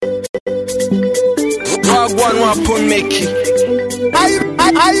one upon Mickey.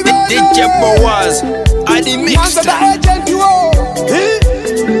 DJ Boaz, I the mixed.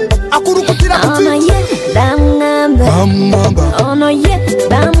 Oh no yeah, bamamba. Oh no yeah,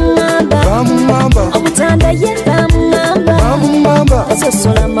 bamamba. Obutanda yeah, bamamba.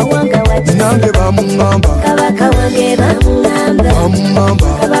 Ososola mawanga wachi. Nange bamamba. Kabaka wange bamamba.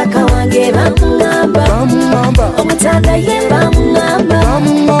 Kabaka wange bamamba. Obutanda yeah,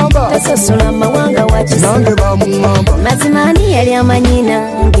 bamamba. Ososola mawanga wachi. Nange bamamba. Mazimani yali amanyi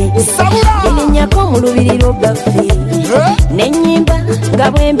nange. Ilinyako mu lubiri lw'obaffe. N'ennyimba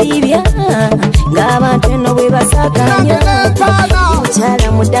nga bwembibya ng'abantu eno bwe basakanya mukyala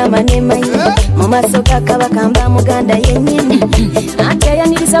mudama ne mayi mu maaso ga kabaka mba muganda yennyini anti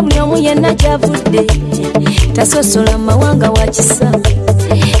ayaniriza buli omu yenna gy'avudde tasosola mu mawanga wa kisa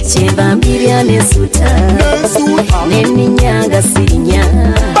kyemba mbibya n'ensuuta n'enninya nga sirinya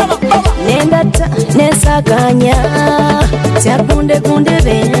n'engatta n'ensakanya tyagundegunde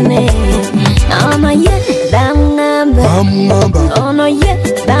beene amaye bamamba. Oh no yeah,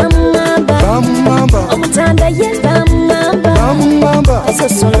 bamamba. Obutanda yeah, bamamba.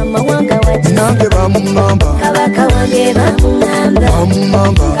 Ososola mawanga wachi. Nange bamamba. Kabaka wange bamamba.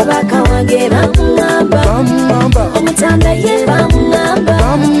 Kabaka wange bamamba. Obutanda yeah,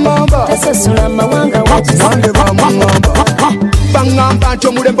 bamamba. Ososola mawanga wachi. Nange bamamba. Bangamba nti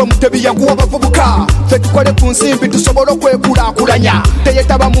omulembe mutebi yakuwa bavubuka ffe tukole ku nsimbi tusobole okwekulaakulanya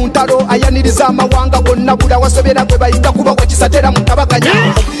teyetaba mu ntalo ayaniriza amawanga gonna bula wasobera gwe bayita kuba wakisatera mutabaganya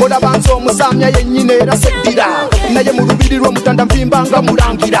olaba nze omusamya yennyini era seddira naye mu lubiri lw'omutanda nvimbanga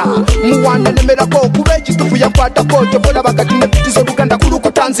mulangira muwanda nemerako okuba ekitufu yakwatako kyobolaba kati nepitiza oluganda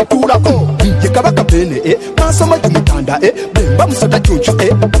kulukuta nzituulako ye kabaka bene mansoma gyomutanda bemba musota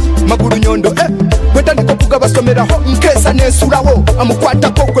kyunkyu magulu nyondo bwetandika okugaba someraho nkeesa n'ensulawo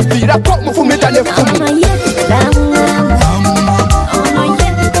amukwatako kwefiirako mufumita n'effumu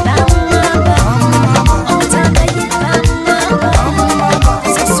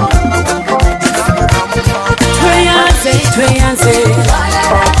tweyanze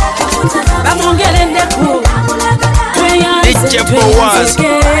bamwongerendeku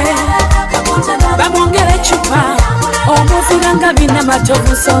bamwongere ecupa omuzira nga bina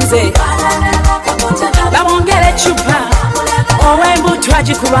matovu nsonze bamwongere ecupa ow'embuto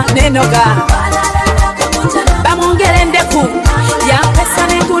agikuba n'enoga bamwongere endeku yampesa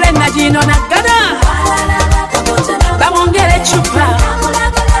n'engula enagino naggana bamwongere ecupa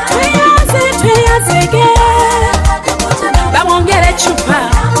tweyazege bamwongere ecupa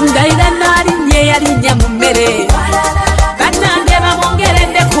ndayira naalinnye yalinnya mu mmere bannange bamwongere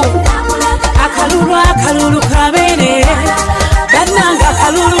endeku akalulu kabeere bannange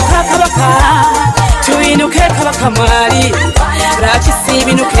akalulu ka kabaka tuyinuke kabaka mwali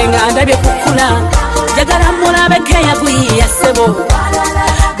lwakisiibinuke nga ndabye kukula njagala mulabeko eyaguyiya ssebo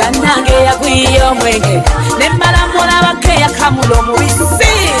bannange eyaguyiya omwenge nemmala mulabako eyakamula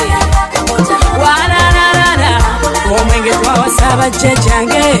omubisi walalala omwenge gwawasa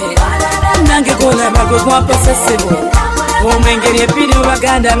abajjajjange nange golaba gwe gwampasa ssebo omwenge lyebbiri mu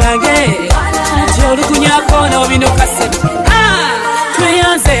baganda bange ati olugunyako n'obinuka ssebo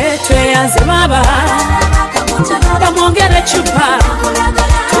tweyanze baba bamwongere ecupa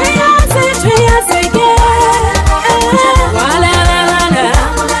tweyazege walalala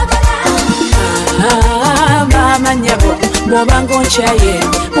mamanyabo bw'obanga onkyaye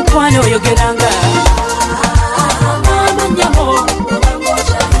mukwano oyogeranga mamanyabo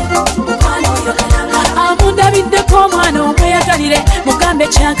amundabiddeko omwana omweyagalire mugambe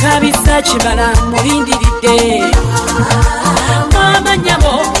kyankabisa kibala mulindiridde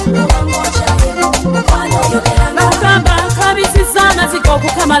mamanyabo bagamba nkabisiza amaziga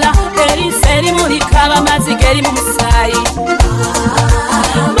okukamala eriisa erimulika abamaziga eri mu musaayi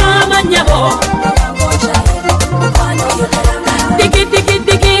mamanyabo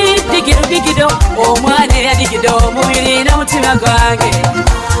digido omwana eyadigido omubiri n'omutima gwange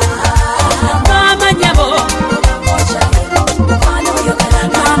mamanyabo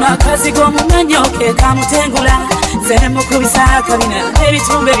amakazi g'omumanyo ke kamutengula nze ne mukubisa akabina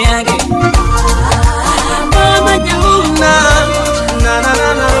n'ebitumbe byange mamanyabo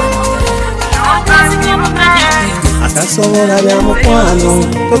atasobola bya mukwano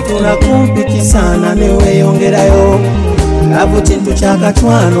totula kumpikisana neweyongerayo abo kintu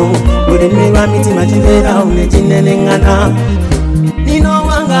kyakatwano lulimi lwa mitima kibeerawo nekineneŋŋana nino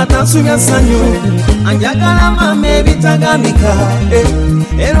wanga atansubya ssanyu anjagala mama ebitagambika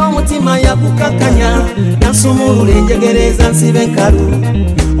era omutima yakukakanya nasumulula enjegereza nsibe enkalu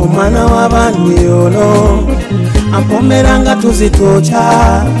omwana w'abantu ono ampomera nga tuzitooca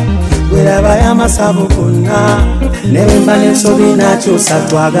Ndiraba y'amasabu gonna nebemba n'ensobi nakyusa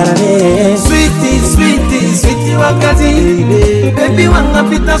twagalane. Sweetie, sweetie, sweetie wakati baby wanga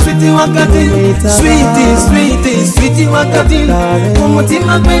pita sweetie wakati. Sweetie, sweetie, sweetie wakati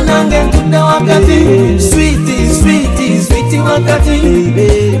umutima gwe nange ntudde wakati. Sweetie, sweetie, sweetie wakati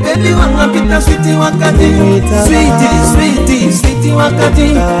baby wanga pita sweetie wakati. Sweetie, sweetie, sweetie wakati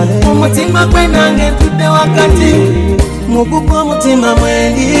umutima gwe nange ntudde wakati. Mugugu mutima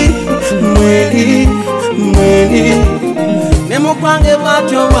mweli, mweli, mweli nemukwange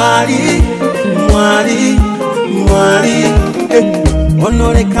bwatyo mwali, mwali, mwali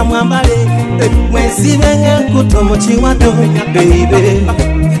onoleka mwambale mwesibe ng'enkuto mu kiwato baby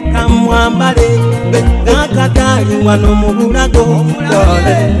kamwambale ng'akatali wano mu bulago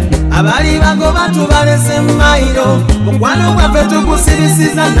abali bago batubalese mailo mukwano gwaffe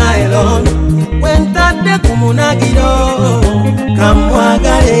tugusirisiza nylon wentadde ku munagiro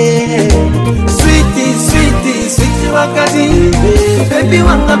kamwagale. Sweetie, sweetie, sweetie wakati baby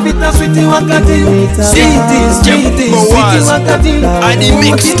wanga pita sweetie wakati. Sweetie, sweetie, sweetie wakati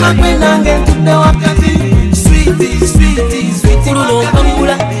umutima gwe nange ntudde wakati. Sweetie, sweetie, sweetie wakati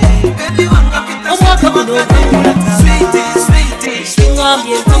baby wanga pita sweetie wakati. Sweetie, sweetie, sweetie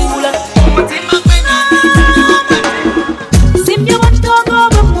wakati umutima gwe nange ntudde wakati. Simbye watogo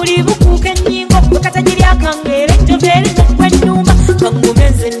bamuli bukuka ennyingo bakatajiri akangere njovere kwenumba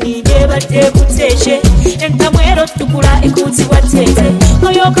kangumenze nije badde kuteeshe entamwero tukula ekutibwa tete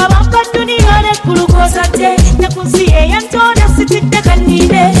oyo kabaka dunia nekulukoza te nakunsi eyantona sitidde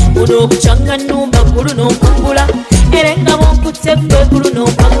kanide buno obucanga nnumba gulu n'ompangula era engabo nkutte gwe gulu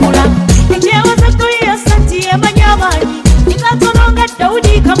n'ompangula ekyewaza goyeyo santi emanya amaanyi nikatono nga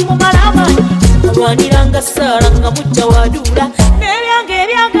Dawudi kamumala amaanyi alwaniranga Sara nga mujja waduula n'ebyange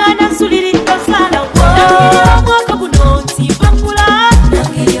ebyagana nsuliridde Sara mwaka guno nti mpangula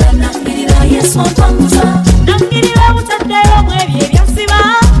nangirira Yesu mpanguza nangirira butaddeyo mu ebyo ebyansiba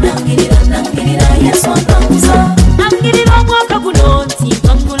nangirira Yesu mpanguza nangirira omwaka guno nti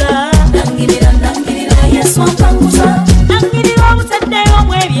mpangula nangirira Yesu mpanguza nangirira butaddeyo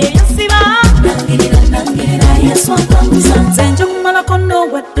mu ebyo ebyansiba nangirira Yesu mpanguza nze nja kumalako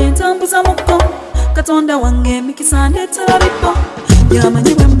n'obwadde ntambuza mukko Katonda wange mikisa ndetera bipo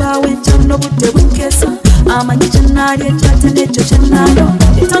yamanyi bwe mbaawo enkya n'obudde bwenkeesa amanyi kyenaalya ekyate n'ekyo kyenaalyo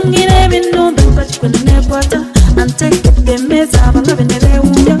etangira ebinnombe mpakikwe neneekwata antekedde emmeeza abalabe ne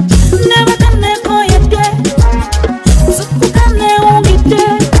beewumbya nebaka neekooyedde zukuka neewungidde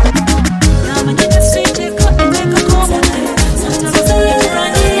yamanyi kyesiiteeka enteekako obudde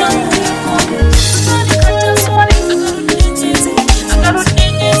santabazayekuraniya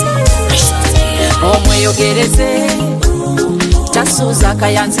omweyogereze tasuuza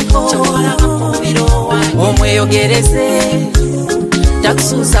kayanziko omweyogereze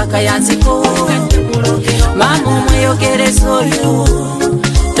takusuuza kayanziko mama omweyogereze oyo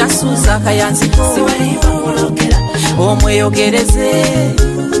tasuuza kayanziko omweyogereze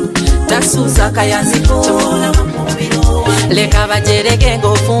tasuuza kayanziko leka bajerege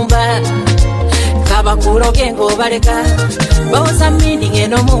ng'ofumba kabakuloge ng'obaleka bawoza meaning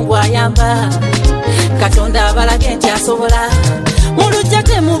eno Mungu ayamba Katonda abalage nti asobola mulujja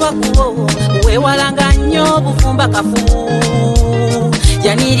temubakubo weewalanga nnyo obufumba kafu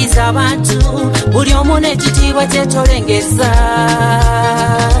yaniriza abantu buli omu n'ekitiibwa kyetolengeza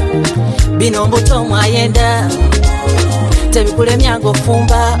bino mbuto mwayenda tebikulemyanga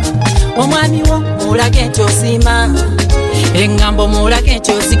ofumba omwami wo mulage nti osiima eŋŋambo mulage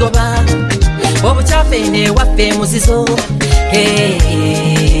nti ozigoba obukyafu eno ewaffe muzizo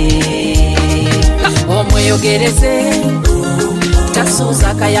omweyogereze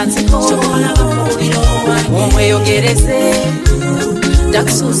tasuuza kayanziko omweyogereze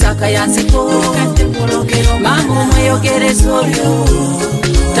takusuuza kayanziko mama omweyogereze oyo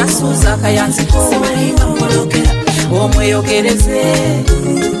tasuuza kayanziko omweyogereze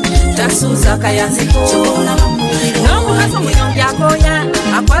tasuuza kayanziko n'omukazi omuyonja akooya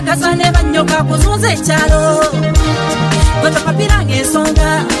akwagaza ne bannyoka akuzunza ekyalo bwe tokapiranga ensonga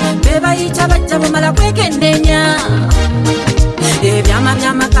bebayita bajja bumala kwekendenya ebyama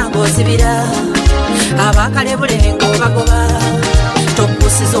byamaka ng'ozibira abakale bulengo bagoba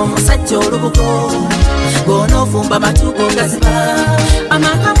tokusiza omusajja olubugo ng'onoofumba matugo gaziba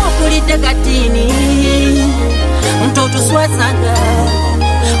amakamu okulidde gaddiini ntotuswazanga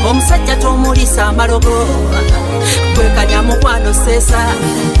omusajja tomulisa amalogo kwekanya mukwano seesa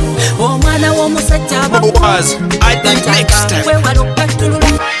omwana w'omusajja wewala okukattulula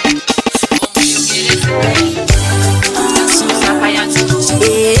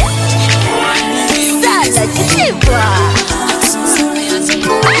Sala kitiibwa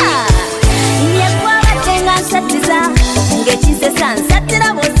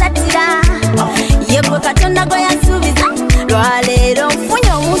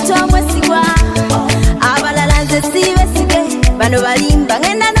bano balimba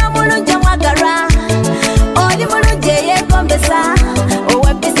ngenda n'omulungi omwagalwa oli mulungi eyeegombesa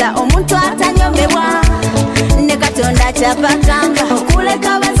owempisa omuntu atanyomebwa ne Katonda kyapagamba okuleka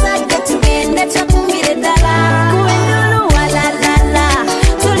abasajja tugende twakumbire ddala kuwendulu walalala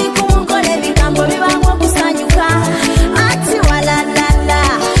tuli kumukole ebigambo bibamu okusanyuka ati walalala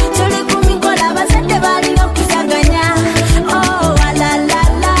tuli kumikola abazadde balina okutaganya oh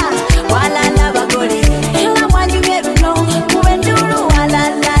walalala walala bagole nga mwanyumye luno kuwendulu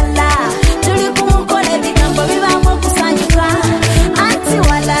walalala tuli kumukole ebigambo bibamu okusanyuka ati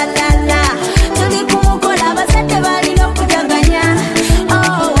walalala tuli kumukola abazadde balina okutaganya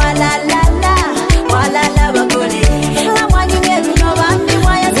oh walalala walala bagole nga mwanyumye luno bambi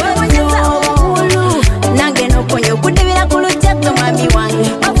mwayasewonyeza obukulu nange nokonya okudibira ku lujjatto mwami wange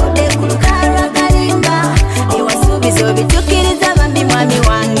bavudde ku lukalwa kalimba ewasuubiza obitukiriza bambi mwami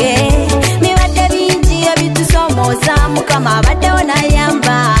wange mibadde bingi ebitusomooza mukama abaddewo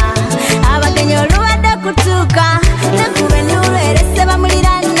nayamba abagenyi olubadde kutuuka nekuba ennuulu erese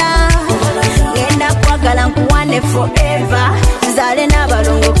bamulirana ngenda kwagala nkuwane forever tuzaale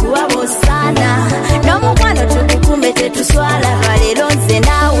n'abalongo kuba bosaana n'omukwano tukukume tetuswala lwaleero nze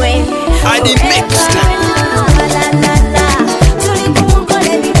naawe Adi mixed. walalala tuli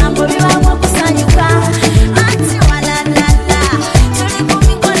kumukola ebigambo bibamu okusanyuka ati walalala tuli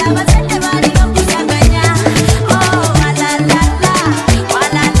kumikola abazadde balina okutaganya oh walalala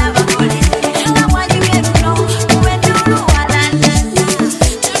walala bagole nga mwanyumye luno kuwendulu walalala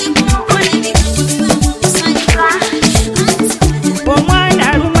tuli kumukola ebigambo bibamu okusanyuka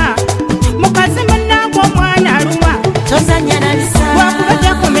omwana aluma mukazi munnange omwana aluma tozanya nabisa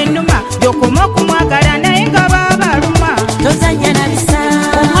wakubajja kumenuma gyokoma okumwagala naye nga baba aluma tozanya nabisa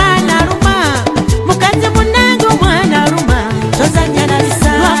omwana aluma mukazi munnange omwana aluma tozanya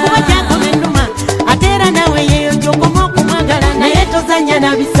nabisa lwakuba kyakomenuma ate era nawe yeyo gyokoma okumwagala naye tozanya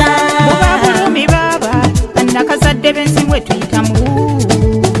nabisa oba bulumi baba bannakazadde b'ensi bwe tuyitamu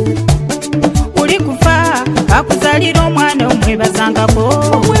kuli kufa kakuzalira omwana omwebazangako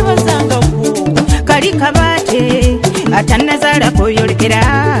kali kabaate atannazaalako yolekera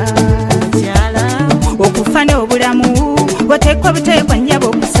okufa n'obulamu oteekwa buteekwa nnyaba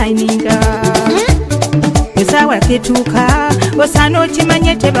okusayininga esaawa ketuuka osaana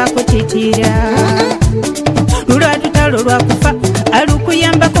okimanye tebakutiitiira lulwatutalo lwakufa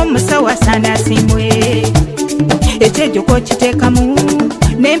alukuyambako musawo asaana asimwe ekyejo kokiteekamu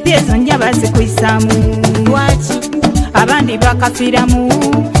n'empya ezo nnya bazikuyisaamu lwaki abandi bakafiiramu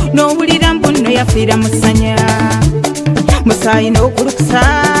n'owulira mbu nno yafiira mu ssanya musaayi n'okulukusa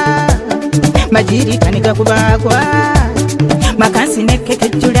majiri kanigakubagwa makansi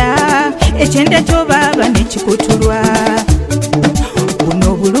nekekejjula ekyenda ky'obaaba nekikutulwa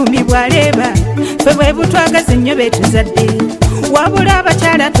buno obulumi bwaleeba ffe bwe butwagaza ennyo betuzadde wabula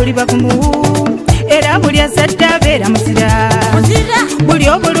abakyala tuli bagumu era buli azadde abeera muzira buli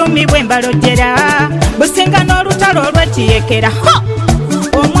obulumi bwembalojjera businga n'olutalo olwekiyekera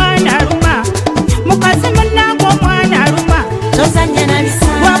omwana aluma mukazi munnange omwana aluma tozanya nabisa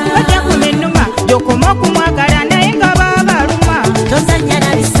wakubajja kumenuma gyokoma okumwagala naye nga baba aluma tozanya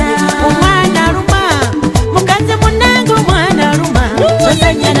nabisa omwana aluma mukazi munnange omwana aluma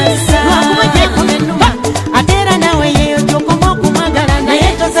tozanya nabisa lwakuba kyakomenuma ate era nawe yeyo gyokoma okumwagala naye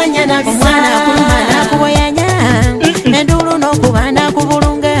tozanya nabisa omwana akuluma nakuboyanya enduulu n'okuba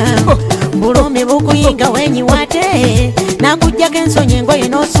nakubulunga bulumi bukuyinga wenyiwate nakujjako ensonyi engoye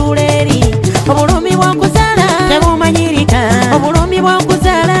n'osuula eri obulumi bwokuzaala tebumanyirika obulumi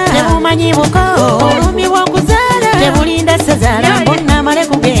bwokuzaala tebumanyi buko obulumi bwokuzaala tebulinda sezaala mbonna amale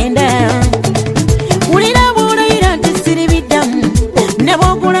kugenda wulira bw'olayira nti siribiddamu ne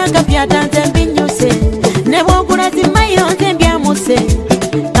bw'ogula akapyata nze mbinyuse ne bw'ogula zimayiro nze mbyamuse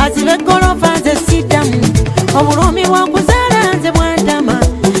kazibe eggolofa nze siddamu obulumi bwokuzaala nze bwantama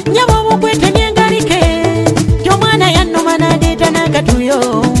nyaba obukwetemya engalike gy'omwana yannuma n'adeeta n'akatuyo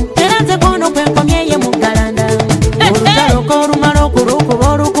era nze kono kwenkomyeye mu galanda olutalo k'olumala okulukuba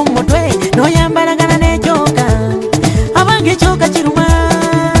oluku mu mutwe n'oyambalagana n'ekyoka abange ekyoka kiruma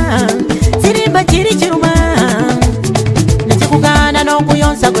sirimba kiri kiruma nekikugaana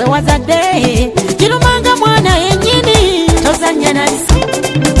n'okuyonsa gwe wazadde kirumanga mwana yennyini tozanya nabisa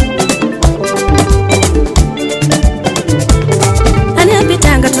ani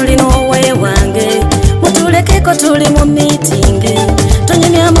apitanga tulina owe wange mutulekeko tuli mu miitingi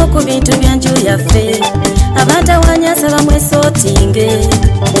tonyumyamu ku bintu byanju yaffe abatawanyasa bamwesootinge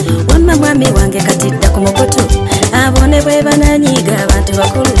wamma mwami wange katidda ku mukutu abone bwe bananyiga abantu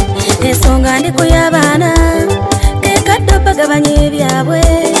bakulu ensonga ndi kuy'abaana kekadde bagabanya ebyabwe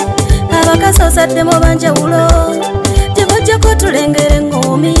abakasosaddemu banjawulo gyebojjako tuliko tulengere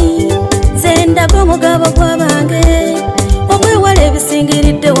ngumi zendaga omugabo gw'abange okwewala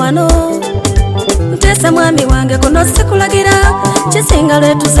ebisingiridde wano ntesa mwami wange kuno sikulagira kisinga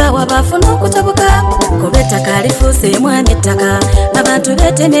lwetuzaawa bafuna okutabuka kuba ettaka alifuuse mwami ettaka abantu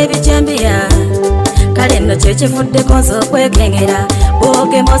beetema ebijambiya kale nno kyekivuddeko nze okwegengera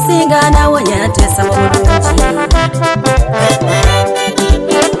bwogema osinga nawonya ntesa mu bulungi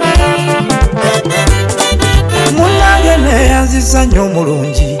munange neyanziza nnyo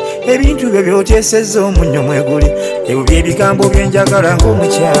omulungi ebintu byo byoteesezza omunnyo mweguli ebyo byebigambo byenjagala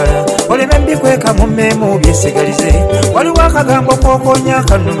ng'omukyala oleme mbikweka mu mmeemu byesigalize waliwo akagambo kookonya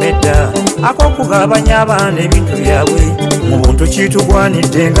akanumedda ak'okugabanya abaana ebintu byabwe mu buntu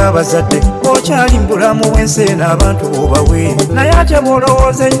kitugwanidde ng'abazadde okyali mu bulamu bw'ensi n'abantu bobawe naye ate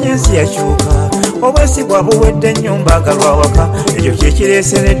bw'olowooza ennyo ensi yakyuka obwesigwa buwedde nnyo mbaagalwa waka ekyo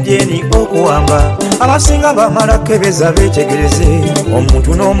kyekireese n'eddiini okuwamba abasinga bamala kebeza beetegereze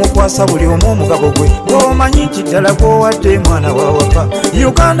omuntu n'omukwasa buli omu omugabo gwe ng'omanyi nti ddala gw'owadde mwana wa waka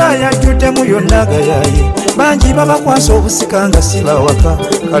uganda yajjuddemu yonna gayaye bangi babakwasa obusika nga si bawaka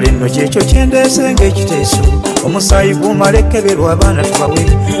kale nno kyekyo kyendeese ng'ekiteeso omusaayi gumala ekkeberwa abaana tubawe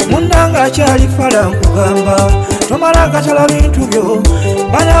munnanga akyali fala nkugamba tomala gatala bintu byo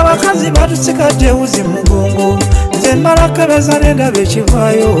bano abakazi batusikadde ewuzi mugongo nze mmala kkebeza n'endaba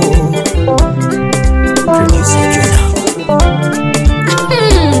ekivaayo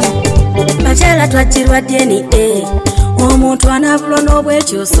bakyala twajjirwa DNA omuntu anaabulwa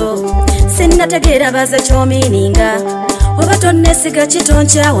n'obwekyuso sinnategeera baze kyomiininga oba tonnesiga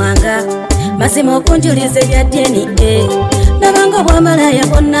kitonkyawanga mazima okunjuliza ebya DNA nabanga obwamalaya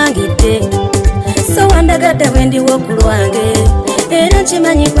bwonnangidde so wandagadde bwendiwo ku lwange era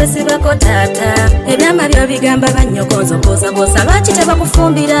nkimanyi kwesibako taata ebyama byo bigamba bannyogonzogozagoza lwaki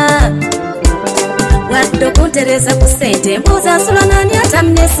tebakufumbira wadde okuntereza ku ssente mbuuza nsula nani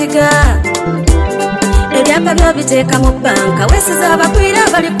atamnesiga ebyapa byo biteeka mu bbanka wesiza abakwira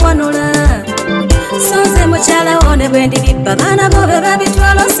bali kwanula so nze mukyalawo ne bwe ndibibba baana bo be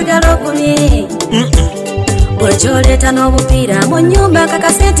babitwala osigala okumi bwekyoleeta n'obupiira mu nnyumba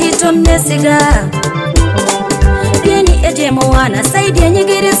kakase nti tonnesiga byeni egyemuwaana saidi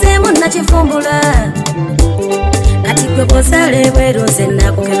enyigirizeemu nakifumbula kati gwe bw'osaala bweru nze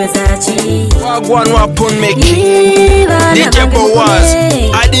nakukebeza ki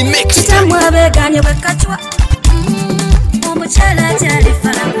kitamu abeeganye bwekatwa omukyala akyali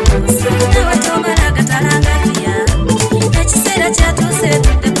falamusi nawatomala agatalangaliya ekiseera kyatuuse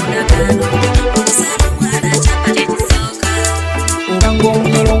tudde kunagano omusaala omwana akyapa tekisooka oba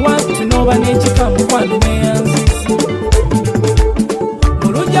ng'omunyolo wattu n'oba n'ekika mukwano neyanzizi mu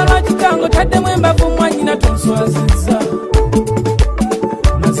lujja lwa kitango taddemu embavu mwanyina tonswazizza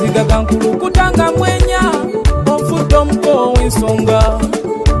maziga gankulukuta nga mwenya onfudde omuko w'ensonga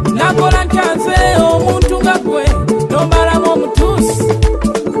nakola ntyanze omuntu nga gwe nomalamu omutuusi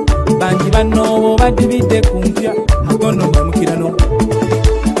bangi bannoobo badibidde ku mpya agono bamukirano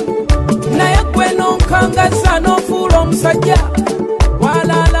naye gwe nonkangaza n'ofuula omusajja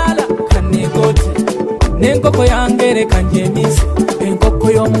walaalala kaneegote n'enkoko yangereka njemise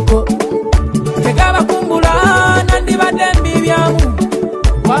enkoko y'omuko tegabakumbula nandibadde mbibyamu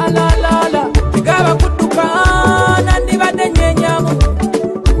walaalala tegabakudduka nandibadde nyenyamu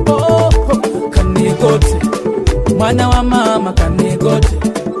kaneegote mwana wa maama kaneegote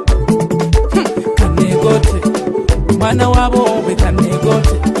kaneegote mwana wa boobe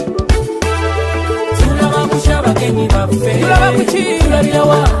kaneegote tulaba kusha abagenyi baffe tulaba kuki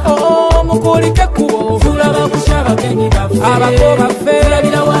tulabirawa mukulike kubo tulaba kusha abagenyi baffe abako baffe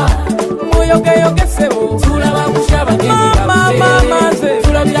tulabirawa muyogeyogesebo tulaba kusha abagenyi baffe maze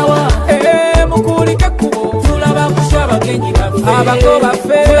tulabirawa mukulike kubo tulaba kusha abagenyi baffe abako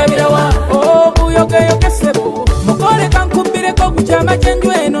baffe tulabirawa muyogeyogesebo mukole kankubireko ku kyama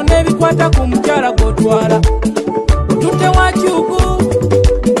ky'enju eno n'ebikwata ku mukyala gw'otwala otutte wa kyugu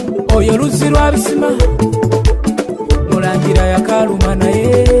oyo luzzi lwa bisima mulangira yakaluma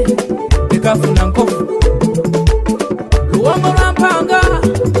naye tekafuna nkofu luwongo lwa mpanga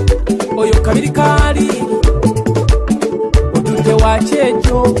oyo kabiri kaali otutte wa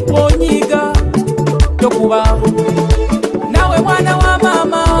kyekyo onyiiga tokuba nawe mwana wa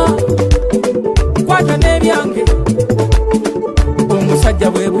maama kwata n'ebyange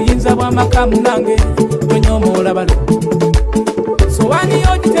omusajja bwe buyinza bw'amaka munange tonyomoola balo sowaani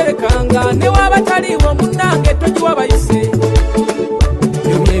yogiterekanga ne waaba taliiwo munange togiwa bayise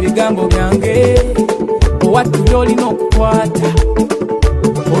ebyo ebigambo byange owattu by'olina okukwata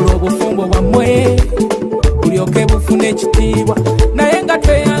olwo obufumbo bwammwe bulyoke bufuna ekitiibwa naye nga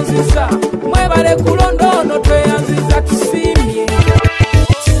tweyanziza mwebale kulondoono tweyanziza tusiimye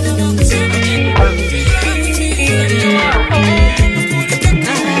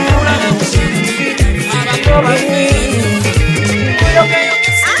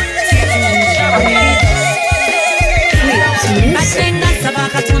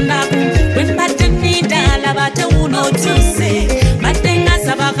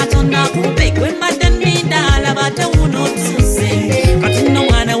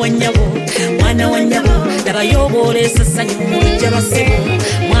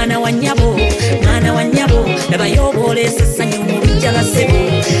nabayobolesa essanyu mu lujja basebo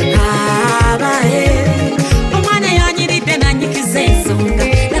abae omwana yanyiridde nanyikiza ensonga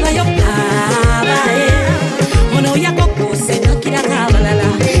nabayo abae ono yakokose nakirako abalala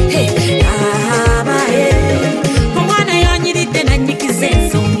abae omwana yanyiridde nanyikiza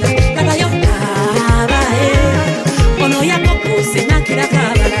ensonga nabayo abae ono yakokose nakirako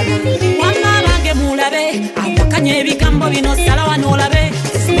abalala wamma bange mulabe awakanya ebigambo bino sala wano olabe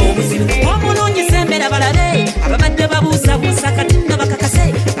obuzibu omulungi sembera balabe ababadde babuusabuusa kati nga bakakase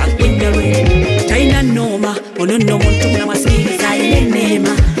bagwenjalwe talina nnooma ono nno omuntu mulamwasikiriza alina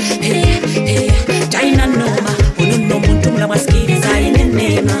enneema talina nnooma ono nno omuntu mulamwasikiriza alina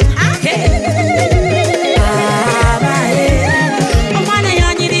enneema abae omwana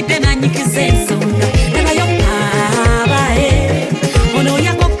yanyiridde nanyikiza ensonga nabayo abae ono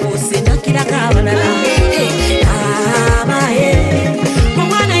yakokose nakirako abalala abae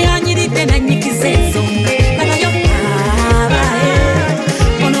omwana yanyiridde nanyikiza ensonga nabayo abae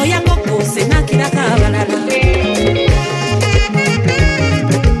ono yakokose nakirako abalala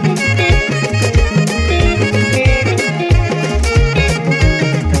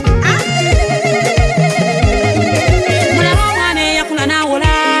mulaba omwana eyakula nawola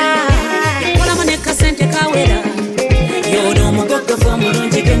yakolamu ne kasente kawera yono omugogofu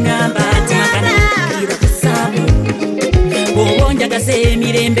omulungi gweŋŋamba atagana okukira ku ssaabu bw'oba onjagaza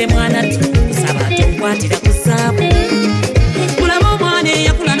emirembe mwana tusaba tonkwatira ku ssaabu mulaba omwana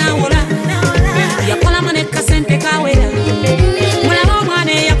eyakula nawola yakolamu ne kasente kawera mulaba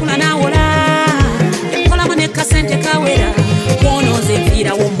omwana eyakula nawola yakolamu ne kasente kawera kwonoze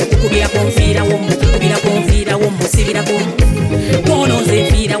nfiirawo mukukubirako nfiirawo mukukubirako nfiirawo musibirako kwonoze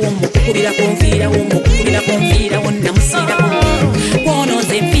nfiirawo mukukubirako nfiirawo mukukubirako nfiirawo namusibirako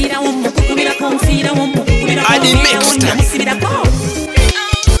kwonoze nfiirawo mukukubirako nfiirawo mukukubirako nfiirawo namusibirako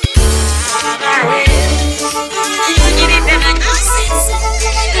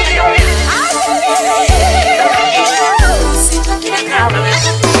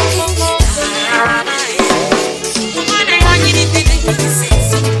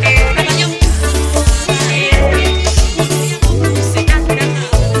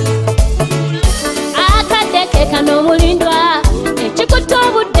akadeke kano omulindwa ekikuta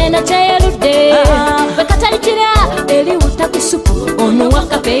obudde nakyeyaludde bwekatalikira eriwuta ku supu ono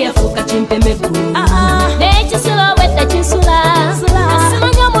wakape yafuuka kimpemegu n'ekisula obwedda kinsula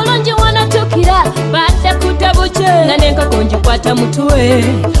asimanya omulungi wanatukira badde kutabuke nga n'enkoko ngikwata mutwe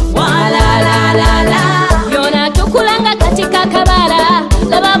walalalala byona tukulanga kati kakabala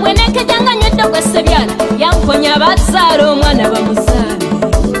laba bwenekejanga nywedde gwesebyala yankonya bazaala omwana bamuzaale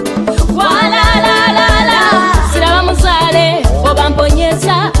walalalala siraba muzaale oba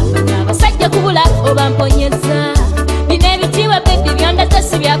mponyeza abasajja kubula oba mponyeza bino ebitiibwa bebi byondaze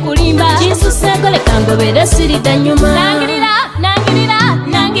si byakulimba kinsuseeko leka ngobere sirida nyuma nangirira nangirira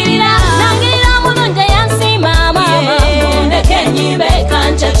nangirira nangirira omulungi eyansiima mama ndeke enyimba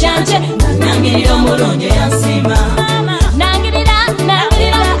ekanca kyance nangirira omulungi eyansiima nangirira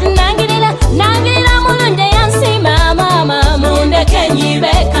nangirira nangirira nangirira omulungi eyansiima mama mundeke enyimba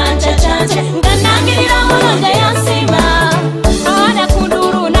ekanca kyance nga nangirira omulungi eyansiima ona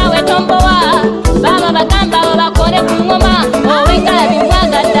kunduru nawe tombowa baba bagamba obakole ku ngoma owengala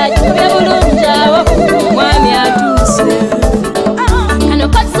bimwagadda jube bulungi awo omwami atuuse kano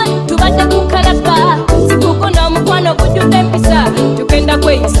kosa tubadde kukalaba sikuku n'omukwano gujjudde empisa tugenda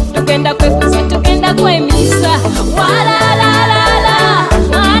kweyisa tugenda kwekusa tugenda kwemisa walalalala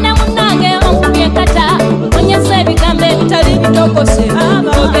mwana munnange onkubye kata onyesa ebigambo ebitali bitokose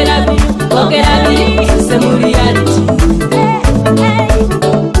ogera biri se mu reality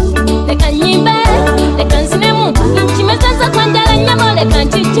leka nyimbe leka nzinemu nkimezeza kwanjala nyamo leka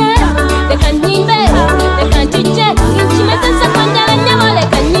ntije leka nyimbe leka ntije nkimezeza kwanjala nyamo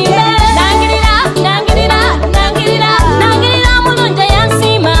leka nyimbe nangirira nangirira nangirira nangirira mulungi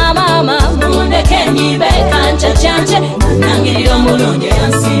yansiima mama mundeke nyimbe kanca kyance nangirira omulungi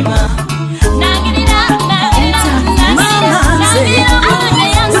yansiima nangirira nangirira nangirira omulungi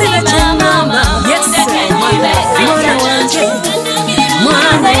yansiima mama mundeke nyimbe kanca kyance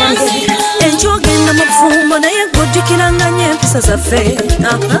mwana yange enjogenda mufumbo naye gojjukiranganya empisa zaffe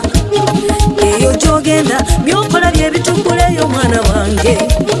eyo gyogenda byokola byebitukuleyo mwana wange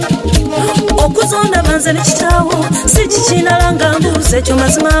okuzonda banze ne kitaawo si kikinala nga mbuuza ekyo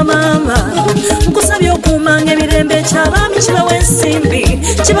mazima maama nkusabye okuumanga emirembe ekyabaami kibawe ensimbi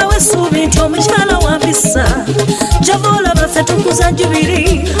kibawe essuubi nti omukyala wampisa gyova olaba ffe tukuza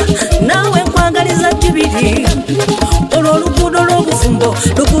jubiri naawe nkwagaliza jubiri olwo oluguudo lw'obufumbo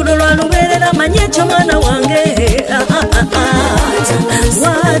luguudo lwalubeerera manye ekyo mwana wange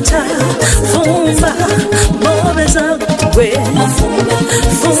wata fumba bobeza gwe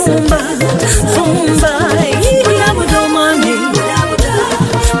fumba fumba budabudo mami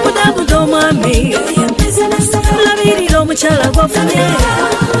budabudo mami labirira omukyala gwafunye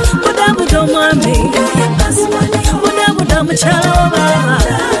budabudo mami budabudo mukyala wababa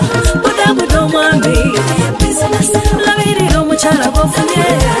budabudo mami labirira omukyala gwafunye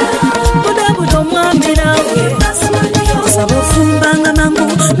budabudo mami nawe osaba ofumbanga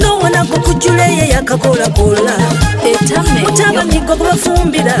mangu nowona gukujjulaye yakakolakola mutabanigo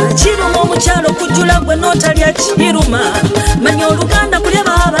kubafumbira kiruma omukyalo okujjula gwe notalya kiruma manya oluganda kulya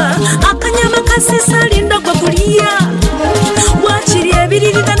baba akanyama kasisa linda gwe kuliya wakiri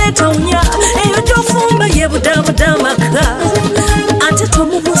ebiririra netawunya eyo gyofumba ye budabuda amaka ate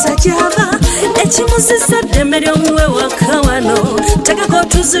tomubuuza gyaba ekimuzisa ddembe ly'omuwe waka wano tegako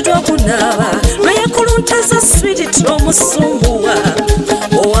otuzi tw'okunaaba lweyekuluntaza switi tomusumbuwa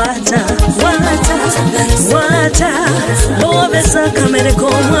wata wata wata bobeza kamere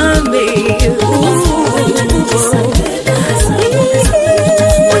k'omwami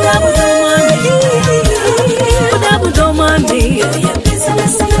budabuda omwami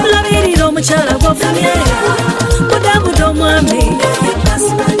labirira omukyala gwafunye budabuda omwami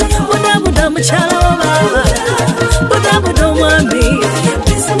budabuda mukyala wababa budabuda omwami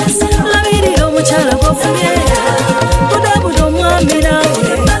labirira omukyala gwafunye budabuda omwami nawe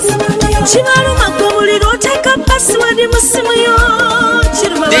kibaluma gwe buli lw'oteeka pasiwadi mu simu yo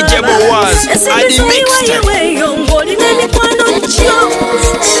kiruma eyo ng'olina emikwano gyo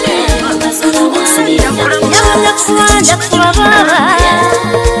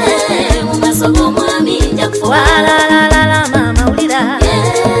walalala mama ulira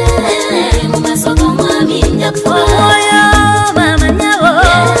oyo mama nyabo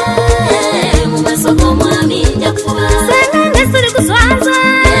senga suri kuswanza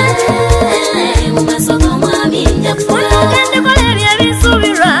ulugende kolebya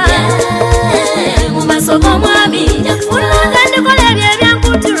ebisubirwa ulugende kolebya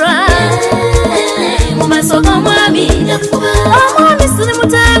ebyankutirwa omwami siri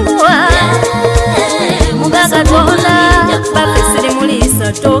mutanguwa mugagatonda bafesiri mulisa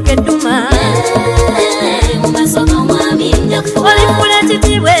toke duma olifula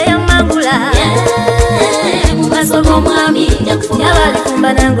kitibwe yamangula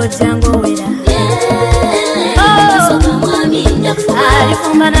yabalifumba nango jangowera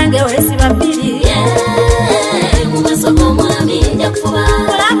alifumba nange wesi babiri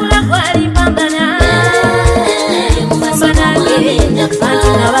kulakula kwalimpambana anti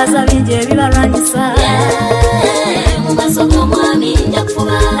nabaza bingi ebibalwanyisa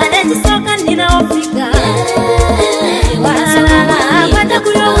ate kisooka nnina ofika walala akwata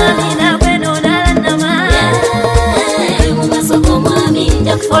kuli omwami nakwenonalannama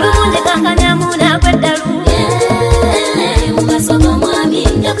olungi kankanyamu nakweddalu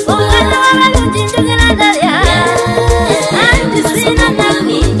omwana wabalungi njogera ndalya anti sina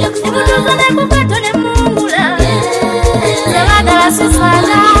nami ebutuuza nekukwato nemungula zabagala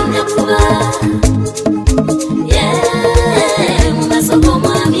sisana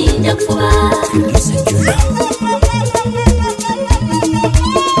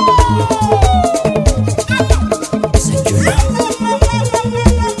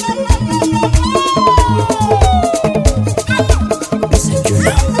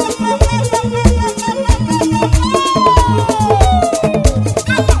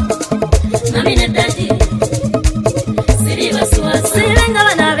sirenga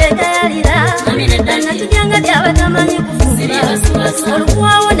bana begayalira natujanga lyabatamanyi kufumba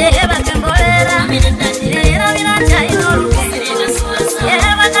olukuwawo naye batembolera era biranjayina olugendo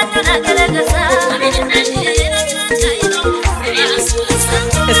yebananyo nagelegeza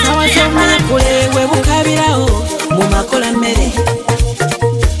esawa z'omwekule webukabirawo mu makola mmere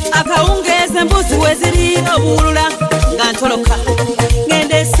akawungeeza embuzi weziriira obuwulula nga ntoloka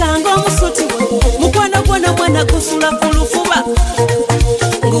ngenda esanga omusuti mukwano gwona mwana gusula ku lufuba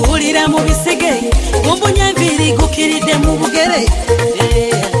nguwulira mu bisige gumbunya enviiri gukiridde mu bugere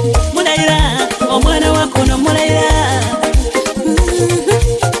mulayira omwana wakono mulayira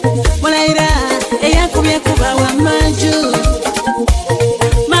mulayira eyakubye kuba wamanju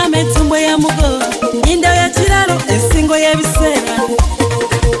mama entumbwe ya mugo nyinda ya kiralo ensingo y'ebiseera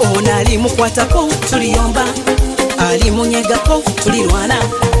ono ali mukwatako tuliyomba ali munyegako tulirwana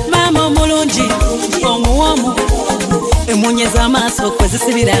mama omulungi omuwomu emunyeza amaaso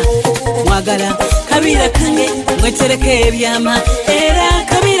kwezisibira mwagala kabira kange mwetereka ebyama era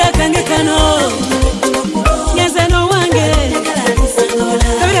kabira kange kano nyeze n'owange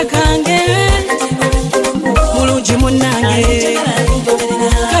kabira kange mulungi munnange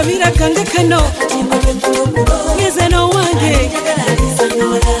kabira kange kano ngeze n'owange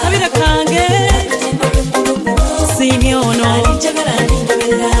kabira kange sini ono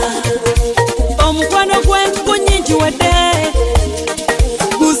omukwano gwenkugu nyingi wadde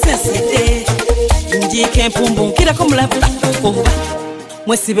gusesede njiika empumbu nkirako mulabula oba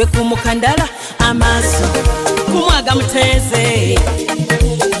mwesibe ku mukandala amaaso kumwaga muteeze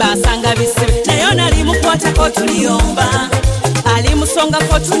basanga bisibe naye ono ali mukwatako tuliyomba ali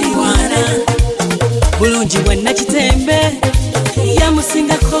musongako tuliwana bulungi bwenna kitembe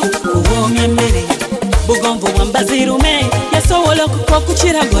yamusingako kuwoomya emmere bugonvu bwambazirume yasobola okukwa ku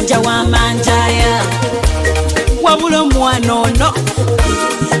kiragonja w'amanjaya wabula omwana ono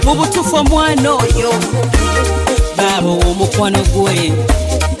mu butuufu omwana oyo baabo omukwano gwe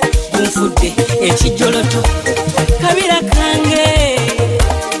gunfudde ekijjoloto kabira kange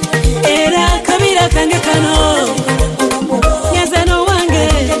era kabira kange kano nyaze n'owange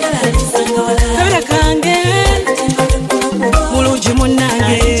kabira kange mulungi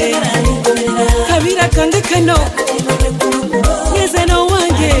munnange kabira kange kano nyaze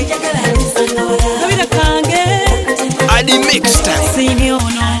n'owange kabira kange Adi mixed sini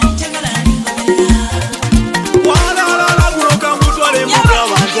ono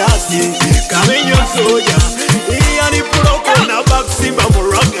Kamenyo soja iyani puloko na baksimba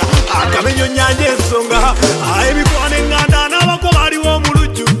muraga akamenyo nyanje ensonga ebikwane nganda n'abako baliwo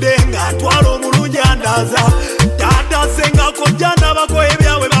mulujjudde nga twala omulungi andaza tata senga kojja n'abako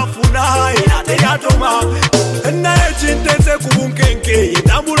ebyawe bafuna era teyatoma naye kinteze ku bunkenke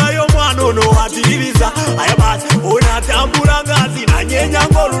entambula y'omwana ono atiribiza ayabasi onatambula ng'azinanyenya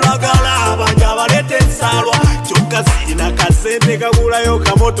ng'olulagala abanja balete ensalwa kyokka sirina kasente kagulayo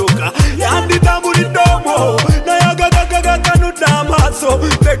kamotoka yanditambulidde omwo naye agagagaganudde amaaso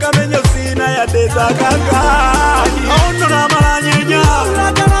tekamenyo siina yaddeeza kagaani ono n'amalanyenya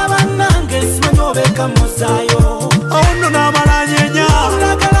olagala bannange simanyi obeeka musaayo ono n'amalanyenya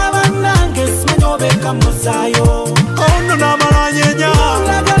olagala bannange simanyi obeeka musaayo ono n'amalanyenya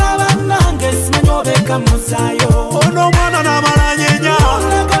olagala bannange simanyi obeeka musaayo ono omwana n'amalanyenya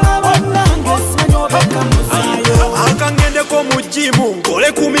olagala bannange simanyi obeeka musaayo akangendeko mu jimu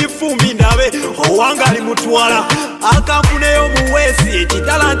nkole ku mifumbi ndabe owange ali mutwala akanfuneyo muweesi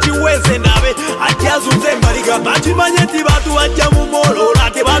ekitala nkiweese ndabe ati azunze embaliga bakimanye nti bantu bajja mu moloola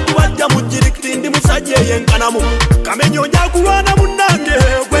ate bantu bajja mu jirikiti ndi musajja eyenkanamu kamenyo nja kulwana munnange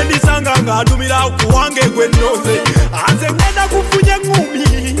gwendisanga ng'adumira ku wange gwe nnoze anze ngenda kufunye eŋŋumi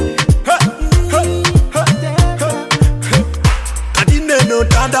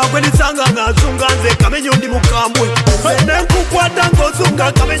tanda gwendisanga ng'azunga nze kamenyo ndi mukambwe nenkukwata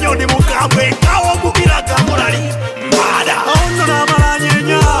ng'ozunga kamenyo ndi mukambwe ngawo mubira kamulali mada ono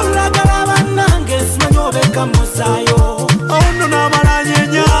n'amalanyenya olagala bannange simanyi obeeka musaayo ono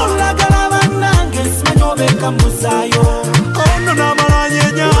n'amalanyenya olagala bannange simanyi obeeka musaayo ono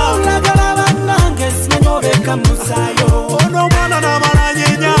n'amalanyenya olagala bannange simanyi obeeka musaayo ono omwana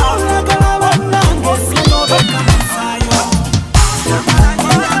n'amalanyenya olagala bannange simanyi obeeka musaayo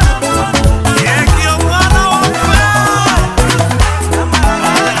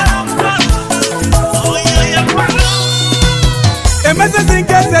emeze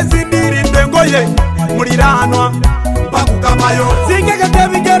zinkese zindiridde engoye muliranwa bakukamayo zinkekete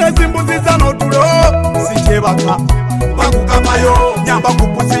ebigere zimbuziza n'otulo sikyebaka bakukamayo nyamba ku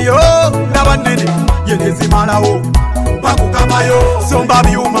pusiyo n'abanene yenezimalawo bakukamayo somba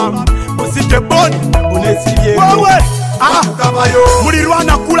byuma busite boni bunesibyewowe bakukamayo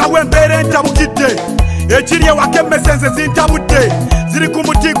mulirwana kulawo embeera entabukidde ekiri ewaka emmese nze zintabudde ziri ku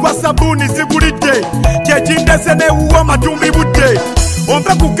muti gwa sabbuuni zigulidde kyekindese neewuwa amatumbi budde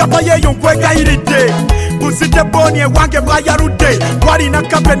ompe ku kapa yeeyo nkwegayiridde busite booni ewange bwayaludde walina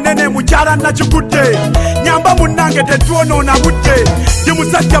kapa ennene mukyala nakigudde nyamba munnange tetwonoona budde ndi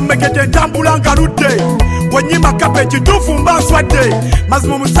musajja mmegede ntambula ngaludde bwennyima kapa ekituufu mba nswadde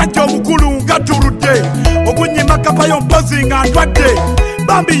mazima omusajja omukulu ngaturudde ogunnyima kapa yo mpozi nga ntwadde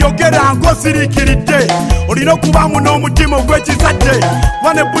bambi yogera ng'osiriikiridde olina okubaamu n'omutima ogw'ekizadde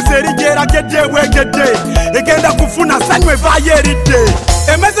wane ebbuzi erigyeragedde ebwegedde egenda kufuna sanywa evaayo eridde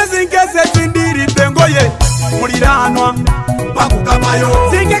emeze zinkeese zindiiridde engoye muliranwa bakukamayo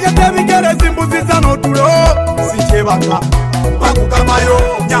zinkekete ebigere zimbuziza n'otulo sikyebaka bakukamayo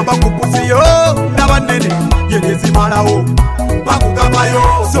nyamba ku pusiyo n'abanene yenezimalawo bakukamayo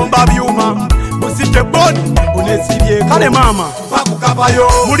somba byuma busite boni bunesibye kale maama bakukamayo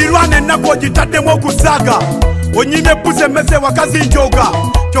mulirwana ennaku ogitaddemu okusaaga onyimye ebbuzi emmese wakazinjoga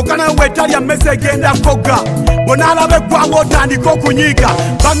kyokka nawe wetalya mmese egenda koga bwonaalaba eggwanga otandika okunyiiga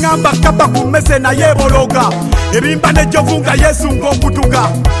baŋŋamba kapa ku mmese naye ebologa ebimba nejjovu nga yeesunga okutuga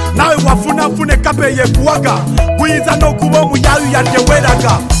nawe wafunafuna ekapa eyekuwaga guyinza n'okuba omuyayu yadde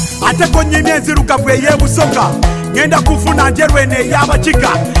weeraga ate konyimya enzirugavu ey'ebusoga ngenda kufuna njerwene ey'abakiga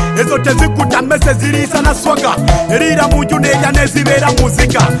ezo tezikuta mmese ziriisa na swaga eriira mu nju n'erya nezibeera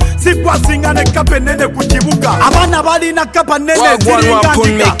muziga sikwasinga ne kapa ennene ku kibuga abaana balina kapa nnene ziringa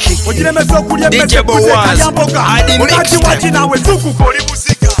njiga ogiremesa okulya emmese kutekayamboga olaki waki nawe zukuka oli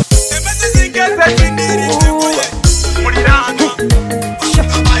buziga emmese zingeze zindirindigoye muliranga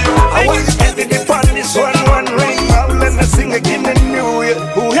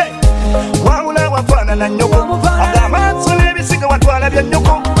na nyoko agamanso n'ebisiga watwala bya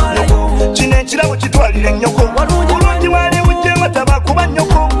nyoko kino ekirabo kitwalire nyoko bulungi wali bujje wataba kuba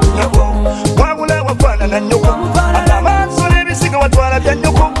nyoko wabula wafaana na nyoko agamanso n'ebisiga watwala bya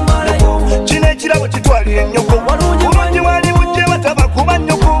nyoko kino ekirabo kitwalire nyoko bulungi wali bujje wataba kuba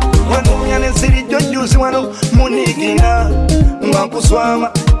nyoko wanumya n'ensiri jjojjuzi wano munigina nga nkuswama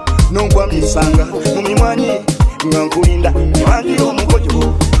n'nkwamisanga mu mimwanyi nga nkulinda banjira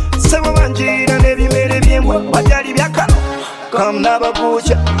omukojo sebo banjira n'ebimere byembwa bajali byakano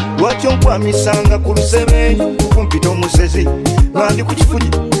kamunababuuca lwaki onkwamisanga ku lusebenyo kumpita omusezi ngandi ku kifugi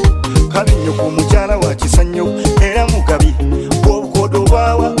kabi nnyo ku mukyala wa kisanyo era mukabi obukodo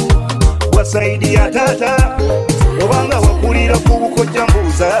bwawa wasaidi ya taata obanga wakulira ku bukojja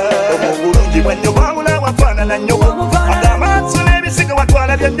mbuuza obulungi bwa nnyo bwabula wafaanana nyoko agamanso n'ebisiga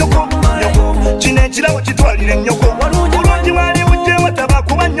watwala bya nyoko kino ekirabo kitwalire nyoko bulungi wali bujje wataba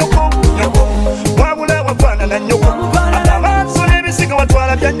kuba nyoko wabula wafaanana nyoko agamanso n'ebisiga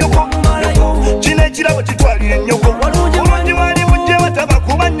watwala bya nyoko kino ekirabo kitwalire nyoko bulungi wali bujje wataba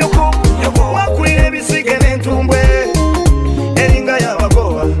kuba nyoko wakulira ebisiga n'entumbwe eringa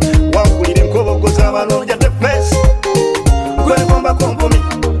y'abagoba wakulira enkobogo z'abalonja tefesi kwegomba kompumi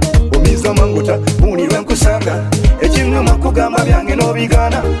omiza manguta buulirwe nkusanga ekinnuma kugamba byange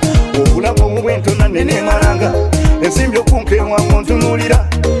n'obigaana okulaba obubwentona nenemalanga ensimbi okunkewa muntunulira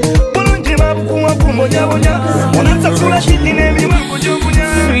bulungi babukuwa kumbonyabonya onasasula kiti n'emimu kujukunya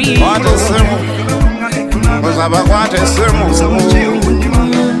kwata essimu ozaba kwata essimu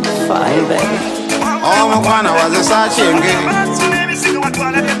omukwana wazisakingi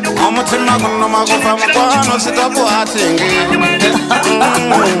omutima gunnuma gufa mukwano sitagwatingi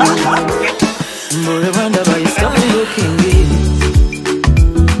Boy, I wonder why you stop looking good.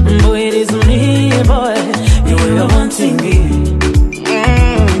 Boy, it is me, boy. You were wanting me.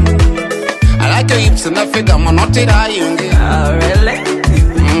 I like your hips and the figure, man, not it, I young. Oh, really?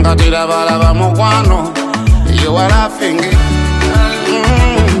 Got it, Abalaba Mokwano. You are laughing.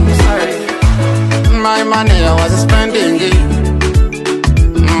 Sorry. My money, I was spending it.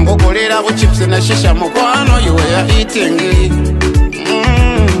 Bukulira with chips and a shisha Mokwano. You were eating it.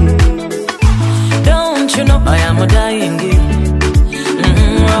 Don't you know I am dying?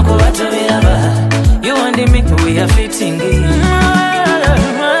 You and me, we are fitting.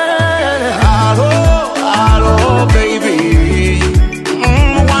 Hello, baby.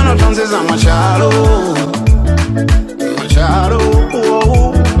 One of them says I'm a shadow.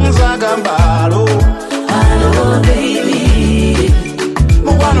 Zagambalo. Hello, baby.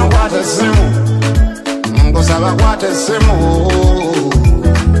 One of what a simu. Gosaba what a simu.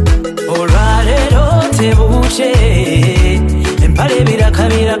 Olwaleero tebuuke empale biraka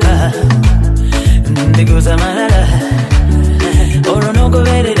ndiguza malala olwo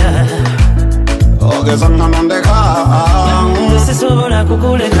n'ogoberera ogeza nanondeka sisobola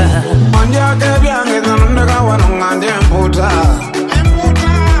kukuleka wandyako ebyange nanondeka wano nga ndi empuuta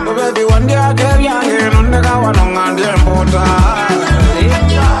bebi wandyako ebyange nondeka wano nga ndi empuuta.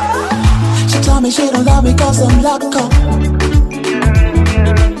 She told me she don't love me cause I'm locked up.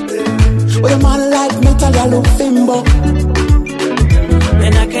 With a man like me, tell you look fimbo.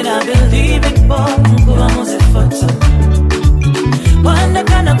 And I cannot believe it, boy. Vamos a foto. Wanda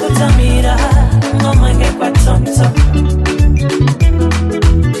kana kutamira, ngoma ngekwa tonto.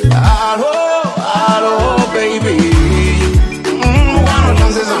 Hello, baby. One of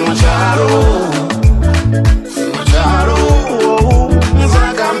them says I'm a shadow.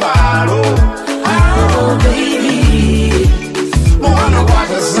 Zagambalo. Hello, baby. One of what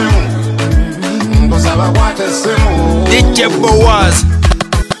a simu. Gosaba what a simu. DJ Boaz.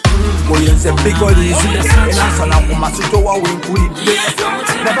 Oyenze bigolizi enasala ku masito wa wenkulidde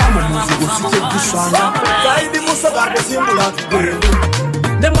nabamu muzigo sikyekusanga zaidi musaga kusimbula kugendo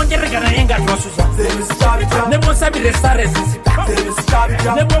nemonyerekana yenga tosuza nemonsabire sare zisita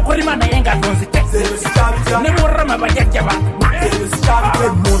nemokorima na yenga tonsite nemorama bajajja bantu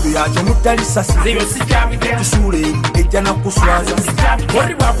Emundu yakyo mutalisasi tusule ejja nakuswaza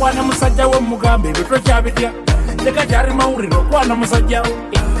oli bwakwana musajja we mugambe ebyo tokyabitya leka kyali mawulire okwana musajjawo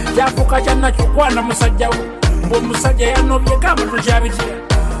kyafuuka kyannakyo okwana musajjawo mbu omusajja yanobye gamba tokyabitya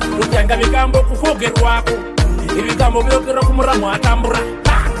tutyanga bigambo okukwogerwako ebigambo byogerwa ku muramu atambula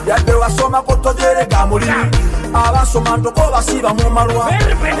yadde wasomako togerega mulimi abasoma ntoko basiba mu malwa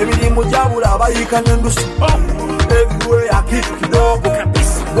emirimu gyabula abayiika n'endusu everywhere akitu kidogo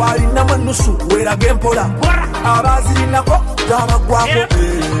walinamu ennusu weraga empola abazirinako tabagwako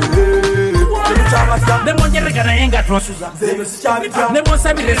nebwonjereka naye nga tonsuza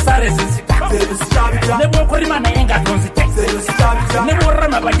nebwonsabira esaala ezizika nebwokulima naye nga tonzite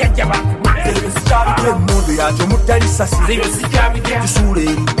nebworama bajajja bakuma emundu yakyo mutalisasi tusule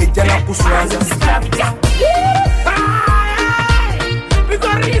ejja nakuswaza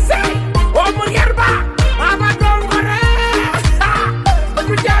bikorise omulyerba amadongore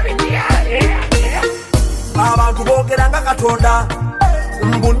bakujabitiya abantu boogera nga katonda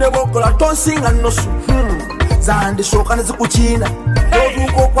mbunde bokola tonsinga nnusu zandisooka ne zikukiina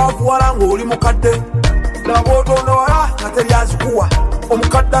otuuka okwavuwala ng'oli mukadde nabootonda wala nga teri azikuwa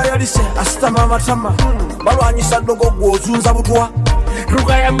omukadde ayalise asitama amatama balwanyisa ddogo gw'ozunza butwa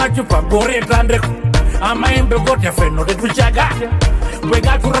lugaya macupa goreetandeko amayembe gotefeno tetukyagata bwe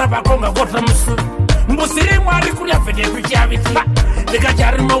gaturabako nga gotamusu mbusirimu ali kulya fe tetukyabita leka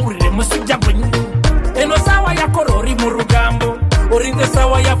kyali mawulire musujja gwenyi eno saawa yakola oli mu lugambo olinze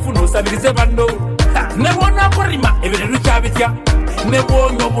saawa yafuna osabirize banno nebwonakorima ebyo tetukyabitya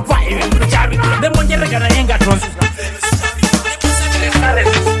nebwonya obutwa ebyo tetukyabitya nebwonjereka naye nga tonsuza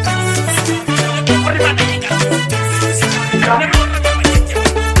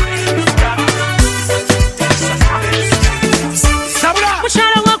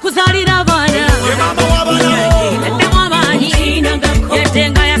mukyala wakuzaalira abaana addemu amaanyi yadde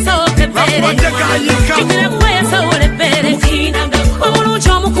nga yasooka ebbeere kigira kuba yasowola ebbeere omulungi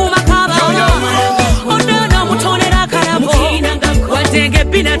omukuuma kaabawa onoono omutonera akalabo wadde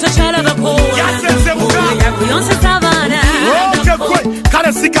ng'ebbina tokyalabako yakuyonsesa abaana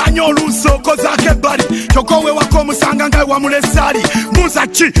kale sikanya oluusi okozaako ebbali kyokka owewako omusanga nga wamulesali mbuuza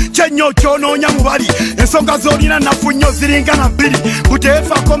ki kyenyo kyonoonya mu bali ensonga z'olina nafu nnyo ziringa na bbiri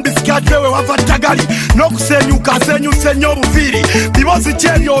buteefaako mbisikatwe we wava ttagali n'okusenyuka asenyusa ennyo obuviiri bibozi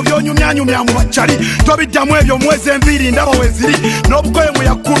kyebyo byonyumyanyumya mu bakyali tobiddamu ebyo mwezi enviiri ndaba we ziri n'obugoye mwe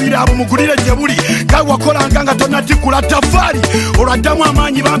yakubira abo mugulire gye buli nga wakolanga nga tonnatikula tafaali olwaddamu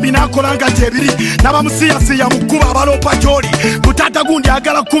amaanyi bambi n'akolanga gyebiri n'abamusiyasiya mu kkuba abaloopa gy'oli butata gundi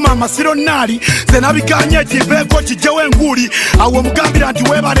agala kuma amasiro naali ze nabikanye ekiveeko kijjewo enguuli awo omugambira nti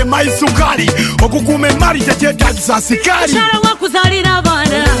weebale maisukali okukuuma emmali tekyetaagisa sikaali mukyala wakuzaalira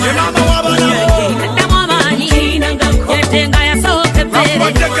abaana addemu amaanyi yadde nga yasooka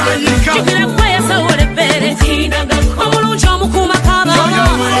ebbeere kigira kuba yasowola ebbeere omulungi omukuuma kaabawa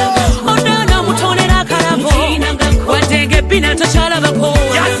onoono omutonera akalabo wadde ng'ebbina tokyalabako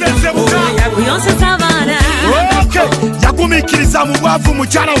yakuyonsesa abaana yagumiikiriza mu bwavu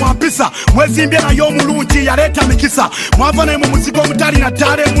mukyala wa mpisa mwezimbye naye omulungi yaleeta mikisa mwava naye mu muzigo omutalina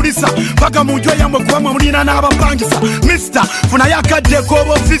ttaala emulisa paka mu nju eyammwe kuba mwe mulina n'abapangisa misita funayo akaddeko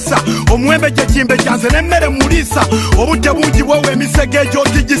oba ofisa omuwembe gye kimbe kyanze n'emmere muliisa obudde bungi bwowa emisege